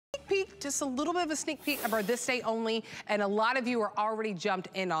just a little bit of a sneak peek of our this day only, and a lot of you are already jumped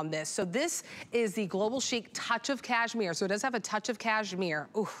in on this. So this is the Global Chic Touch of Cashmere. So it does have a touch of cashmere.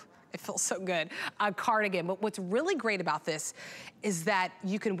 Ooh. It feels so good. A cardigan. But what's really great about this is that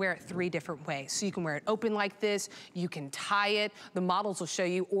you can wear it 3 different ways. So you can wear it open like this, you can tie it, the models will show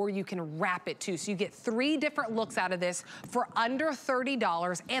you, or you can wrap it too. So you get 3 different looks out of this for under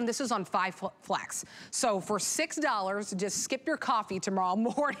 $30, and this is on 5 flex. So for $6, just skip your coffee tomorrow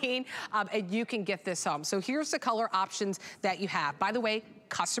morning, and you can get this home. So here's the color options that you have. By the way,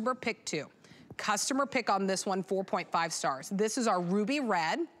 customer pick 2. Customer pick on this one, 4.5 stars. This is our ruby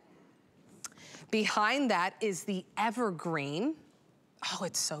red. Behind that is the evergreen. Oh,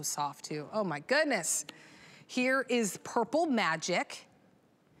 it's so soft too. Oh my goodness. Here is purple magic.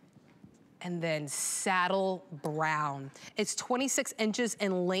 And then saddle brown. It's 26 inches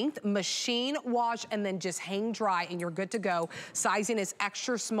in length, machine wash, and then just hang dry, and you're good to go. Sizing is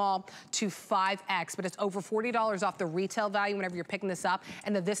extra small to 5X, but it's over $40 off the retail value whenever you're picking this up.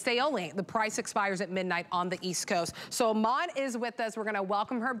 And this day only, the price expires at midnight on the East Coast. So Iman is with us. We're gonna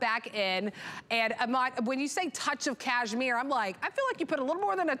welcome her back in. And Iman, when you say touch of cashmere, I'm like, I feel like you put a little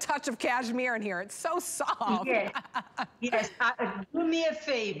more than a touch of cashmere in here. It's so soft. Yes, yes. Do me a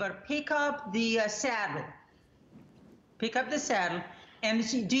favor, pick up the saddle. Pick up the saddle and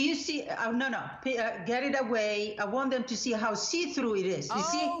see, do you see, get it away. I want them to see how see-through it is. You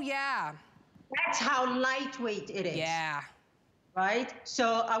see? Oh, yeah. That's how lightweight it is. Yeah. Right?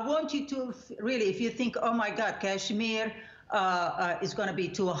 So I want you to really, if you think, oh my God, cashmere is gonna be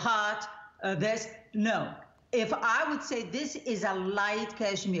too hot, no. If I would say this is a light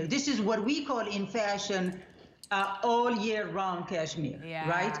cashmere, this is what we call in fashion all year round cashmere,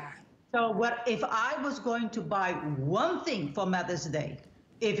 right? So if I was going to buy one thing for Mother's Day,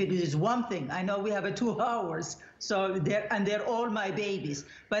 if it is one thing, I know we have 2 hours, so they're all my babies.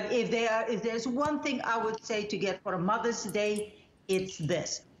 But if there's one thing I would say to get for Mother's Day, it's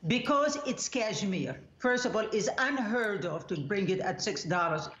this. Because it's cashmere, first of all, it's unheard of to bring it at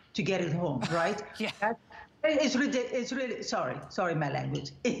 $6 to get it home, right? Yeah. It's really, sorry my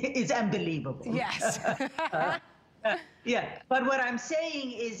language. It's unbelievable. Yes. Yeah, but what I'm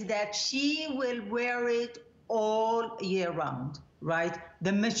saying is that she will wear it all year round, right?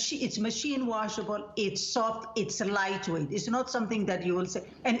 It's machine washable, it's soft, it's lightweight. It's not something that you will say,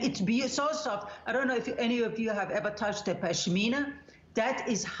 and it's so soft. I don't know if any of you have ever touched a pashmina. That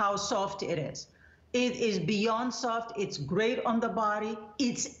is how soft it is. It is beyond soft. It's great on the body.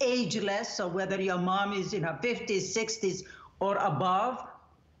 It's ageless. So whether your mom is in her 50s, 60s, or above,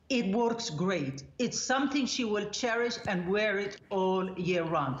 it works great. It's something she will cherish and wear it all year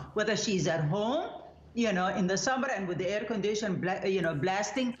round. Whether she's at home, you know, in the summer and with the air condition,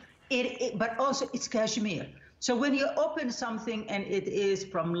 blasting, but also it's cashmere. So when you open something and it is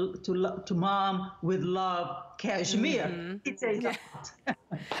from to mom with love, cashmere, it's a lot.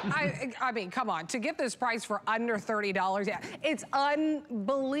 I mean, come on, to get this price for under $30, yeah, it's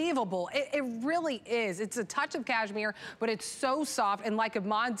unbelievable. It really is. It's a touch of cashmere, but it's so soft, and like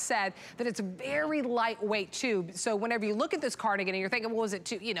Iman said, that it's very lightweight too. So whenever you look at this cardigan and you're thinking, well, is it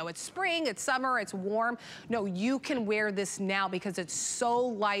too, you know, it's spring, it's summer, it's warm. No, you can wear this now because it's so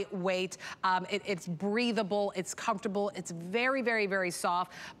lightweight. It's breathable, it's comfortable, it's very, very, very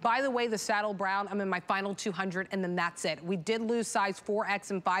soft. By the way, the saddle brown, I'm in my final 200, and then that's it. We did lose size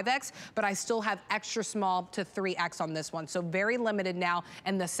 4X and 5X, but I still have extra small to 3X on this one. So very limited now.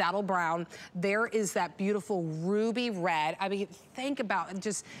 And the saddle brown, there is that beautiful ruby red. I mean, think about it,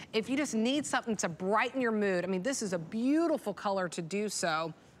 just, if you just need something to brighten your mood, I mean, this is a beautiful color to do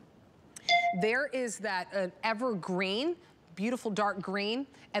so. There is that evergreen, beautiful dark green,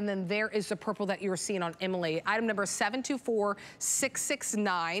 and then there is the purple that you were seeing on Emily. Item number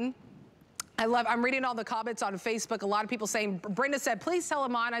 724669. I'm reading all the comments on Facebook. A lot of people saying, Brenda said, please tell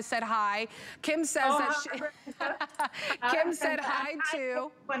Iman I said hi. Kim says Kim said hi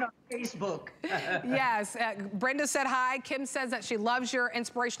too. On Facebook. Yes, Brenda said hi. Kim says that she loves your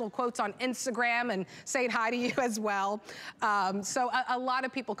inspirational quotes on Instagram and saying hi to you as well. So a lot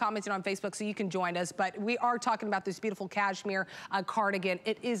of people commenting on Facebook, so you can join us. But we are talking about this beautiful cashmere cardigan.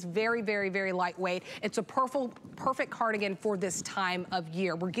 It is very, very, very lightweight. It's a perfect cardigan for this time of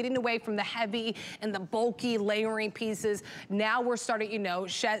year. We're getting away from the heavy and the bulky layering pieces. Now we're starting, you know,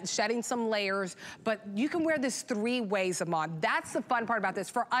 shedding some layers, but you can wear this 3 ways, Iman. That's the fun part about this.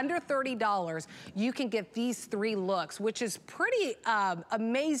 For under $30, you can get these 3 looks, which is pretty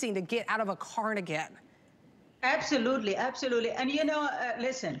amazing to get out of a cardigan. Absolutely, absolutely. And you know,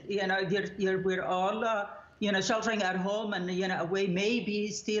 listen, you know, we're all, you know, sheltering at home and, you know, away, maybe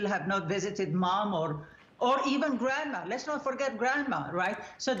still have not visited mom or even grandma. Let's not forget grandma, right?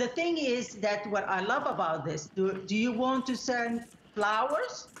 So the thing is that what I love about this, do you want to send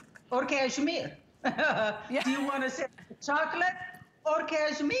flowers or cashmere? Yeah. Do you want to send chocolate or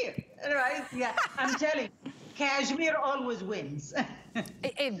cashmere, right? Yeah, I'm telling you, cashmere always wins.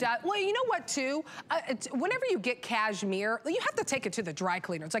 It does. Well, you know what, too? Whenever you get cashmere, you have to take it to the dry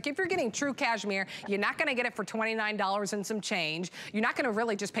cleaner. It's like if you're getting true cashmere, you're not going to get it for $29 and some change. You're not going to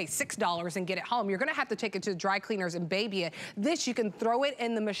really just pay $6 and get it home. You're going to have to take it to the dry cleaners and baby it. This, you can throw it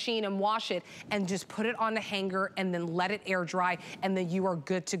in the machine and wash it and just put it on the hanger and then let it air dry, and then you are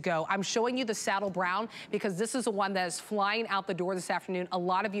good to go. I'm showing you the saddle brown because this is the one that is flying out the door this afternoon. A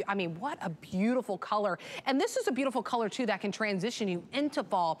lot of you, I mean, what a beautiful color. And this is a beautiful color, too, that can transition you into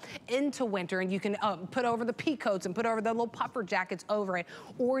fall, into winter, and you can put over the pea coats and put over the little puffer jackets over it,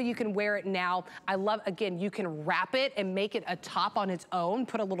 or you can wear it now. I love, again, you can wrap it and make it a top on its own,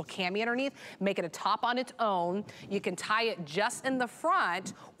 put a little cami underneath, make it a top on its own. You can tie it just in the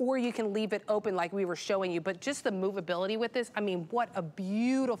front, or you can leave it open like we were showing you, but just the movability with this, I mean, what a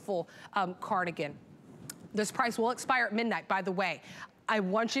beautiful cardigan. This price will expire at midnight, by the way. I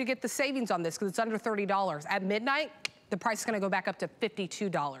want you to get the savings on this because it's under $30. At midnight, the price is going to go back up to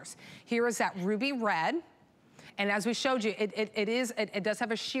 $52. Here is that ruby red. And as we showed you, it does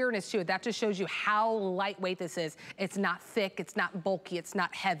have a sheerness to it. That just shows you how lightweight this is. It's not thick, it's not bulky, it's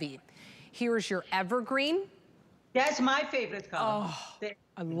not heavy. Here's your evergreen. That's my favorite color. Oh,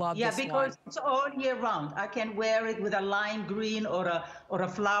 I love this one. Yeah, because it's all year round. I can wear it with a lime green or a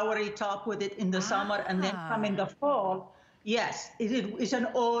flowery top with it in the summer, and then come in the fall. Yes, it's an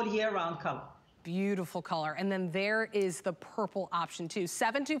all year round color. Beautiful color. And then there is the purple option too.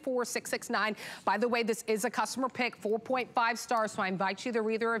 724-669. By the way, this is a customer pick, 4.5 stars, so I invite you to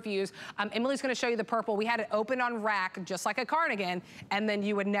read the reviews. Emily's gonna show you the purple. We had it open on rack, just like a cardigan, and then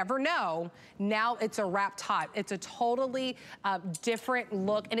you would never know. Now it's a wrap top. It's a totally different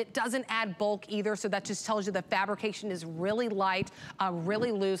look, and it doesn't add bulk either, so that just tells you the fabrication is really light,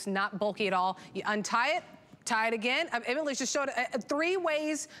 really loose, not bulky at all. You untie it, tie it again. Emily just showed 3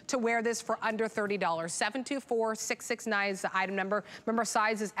 ways to wear this for under $30. 724-669 is the item number. Remember,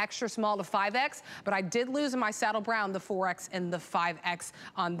 size is extra small to 5X, but I did lose in my saddle brown the 4X and the 5X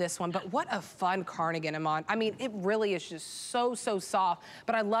on this one. But what a fun cardigan, Iman. I mean, it really is just so, so soft,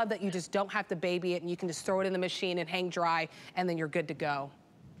 but I love that you just don't have to baby it and you can just throw it in the machine and hang dry, and then you're good to go.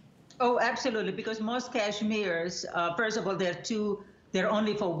 Oh, absolutely, because most cashmeres, first of all, they're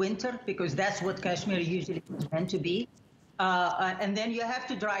only for winter because that's what cashmere usually is meant to be. And then you have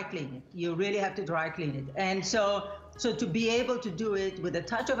to dry clean it. You really have to dry clean it. And so to be able to do it with a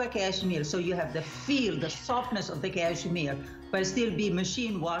touch of a cashmere, so you have the feel, the softness of the cashmere, but still be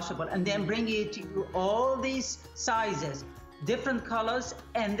machine washable, and then bring it to you all these sizes, different colors,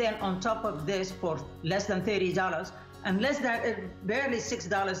 and then on top of this for less than $30, and less than barely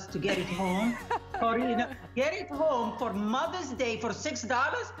 $6 to get it home, or get it home for Mother's Day for $6.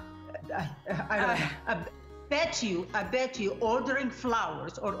 I don't know. I bet you ordering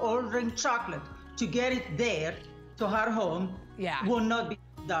flowers or ordering chocolate to get it there to her home will not be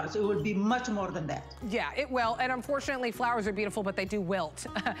 $6. It will be much more than that. Yeah, it will. And unfortunately, flowers are beautiful, but they do wilt.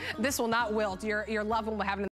 This will not wilt. Your loved one will have an